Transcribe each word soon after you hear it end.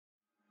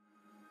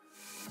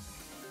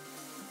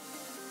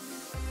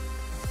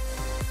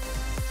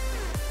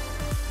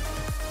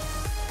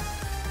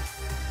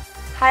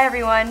Hi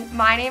everyone,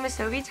 my name is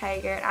Sophie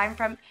Tiger and I'm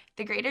from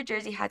the Greater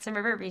Jersey Hudson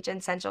River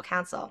Region Central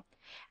Council.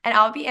 And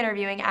I'll be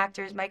interviewing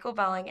actors Michael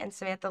Behling and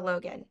Samantha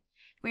Logan.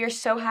 We are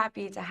so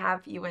happy to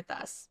have you with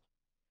us.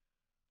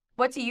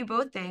 What do you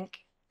both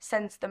think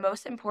sends the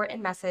most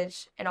important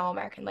message in All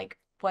American? Like,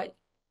 what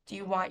do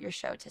you want your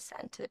show to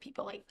send to the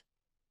people? Like,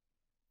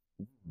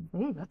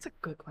 That's a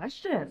good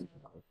question.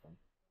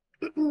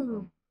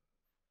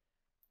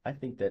 I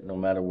think that no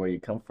matter where you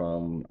come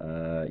from,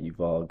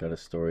 you've all got a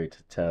story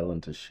to tell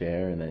and to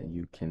share, and that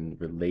you can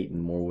relate in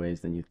more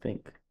ways than you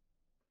think.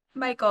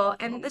 Michael,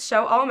 in the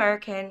show All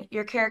American,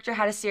 your character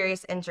had a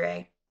serious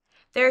injury.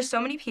 There are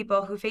so many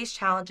people who face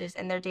challenges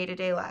in their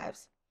day-to-day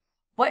lives.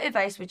 What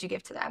advice would you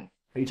give to them?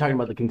 Are you talking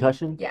about the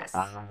concussion? Yes.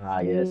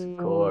 Yes, of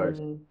course.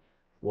 Mm,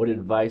 What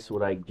advice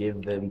would I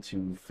give them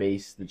to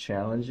face the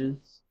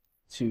challenges,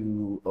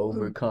 to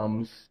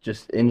overcome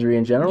just injury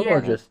in general, or Yeah,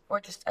 just? or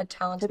just a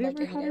challenge Have in you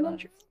their ever had day-to-day an life.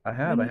 injury? I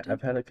have. When you I've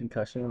did? had a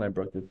concussion and I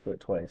broke the foot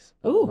twice.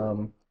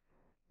 Ooh.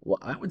 Well,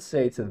 I would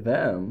say to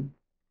them,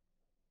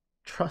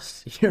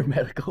 trust your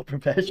medical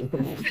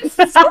professionals.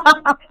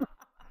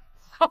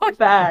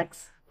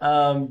 Facts.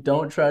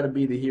 Don't try to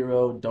be the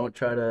hero. Don't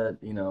try to,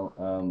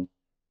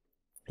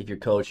 if your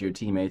coach, your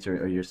teammates,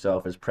 or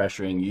yourself is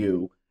pressuring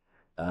you,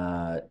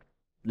 uh,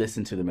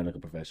 listen to the medical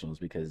professionals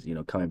because,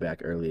 coming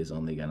back early is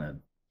only gonna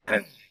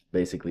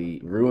basically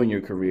ruin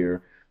your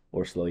career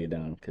or slow you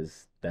down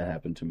because that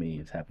happened to me.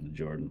 It's happened to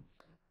Jordan.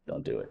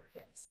 Don't do it.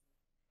 Yes.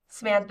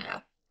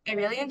 Samantha, I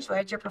really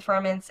enjoyed your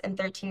performance in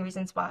 13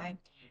 Reasons Why.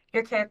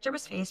 Your character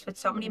was faced with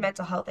so many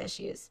mental health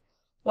issues.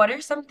 What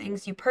are some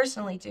things you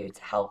personally do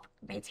to help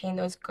maintain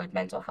those good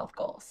mental health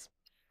goals?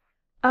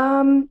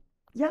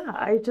 Yeah,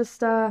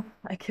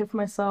 I give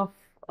myself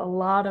a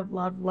lot of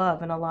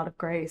love and a lot of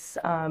grace.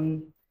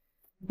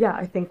 Yeah,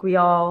 I think we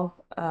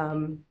all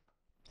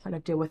kind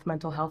of deal with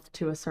mental health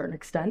to a certain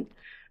extent.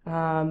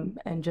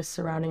 And just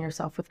surrounding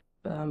yourself with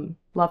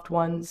loved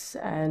ones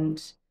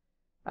and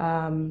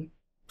um,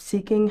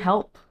 seeking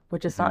help,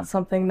 which is Mhm. not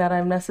something that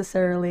I'm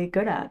necessarily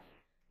good at.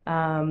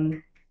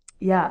 Um,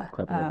 yeah,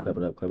 Clap it up, clap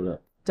it up, clap it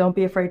up. don't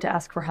be afraid to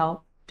ask for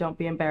help. Don't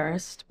be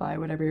embarrassed by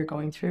whatever you're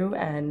going through,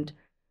 and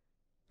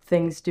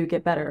things do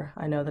get better.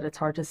 I know that it's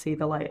hard to see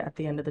the light at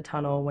the end of the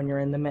tunnel when you're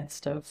in the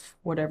midst of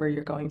whatever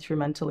you're going through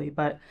mentally,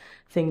 but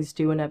things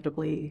do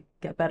inevitably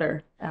get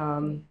better.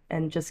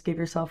 And just give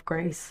yourself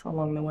grace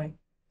along the way.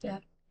 Yeah.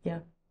 Yeah.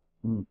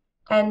 Mm.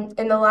 And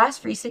in the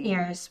last recent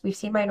years, we've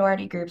seen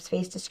minority groups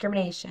face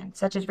discrimination,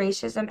 such as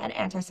racism and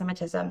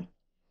anti-Semitism.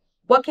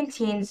 What can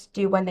teens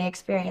do when they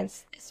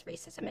experience this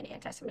racism and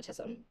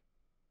anti-Semitism?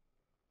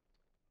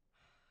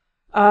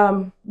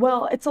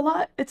 Well, it's a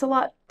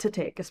lot to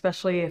take,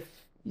 especially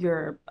if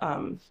you're,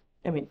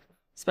 I mean,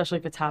 especially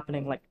if it's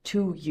happening like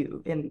to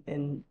you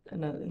in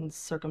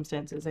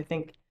circumstances. I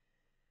think,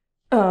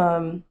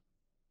 um,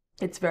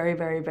 it's very,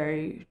 very,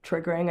 very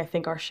triggering. I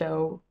think our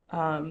show,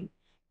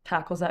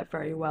 tackles that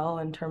very well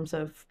in terms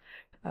of,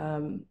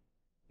 um,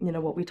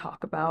 what we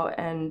talk about.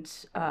 And,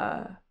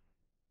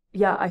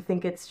 yeah, I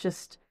think it's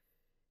just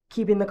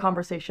keeping the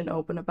conversation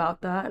open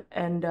about that.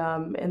 And,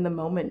 in the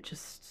moment,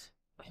 just,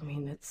 I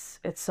mean, it's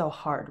so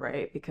hard,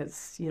 right?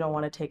 Because you don't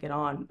want to take it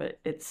on, but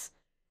it's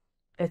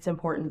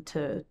important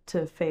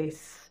to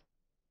face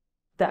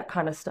that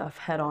kind of stuff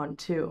head on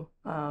too.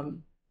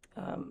 Um,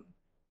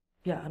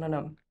 yeah, I don't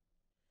know.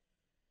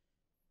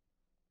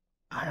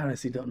 I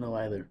honestly don't know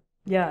either.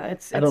 Yeah, I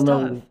it's don't tough.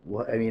 know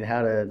what I mean.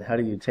 How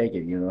do you take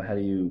it? How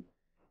do you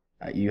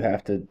you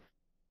have to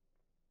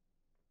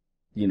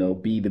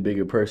be the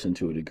bigger person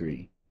to a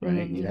degree,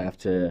 right? You Hmm. have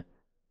to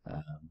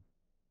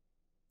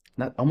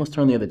not almost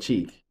turn the other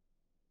cheek,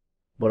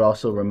 but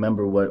also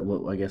remember what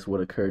I guess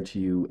what occurred to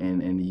you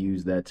and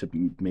use that to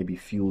maybe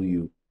fuel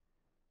you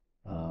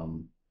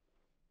um,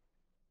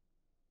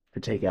 to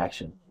take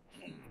action.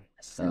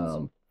 Sense.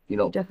 Um, you You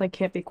know, definitely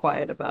can't be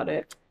quiet about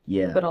it,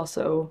 yeah. but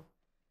also,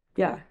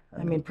 yeah,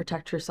 I mean,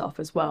 protect yourself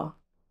as well,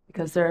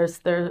 because there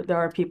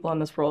are people in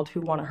this world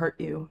who want to hurt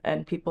you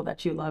and people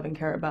that you love and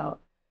care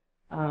about.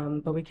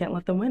 But we can't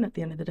let them win at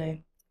the end of the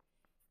day.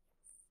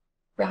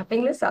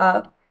 Wrapping this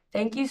up,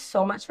 thank you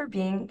so much for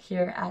being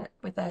here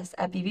with us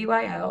at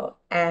BBYO,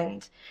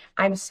 and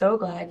I'm so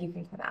glad you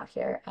can come out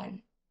here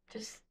and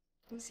just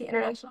see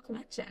International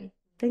Convention.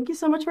 Thank you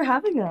so much for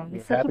having us. We're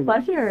It's such a happy to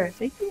be here. pleasure.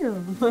 Thank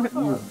you. Thank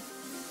you.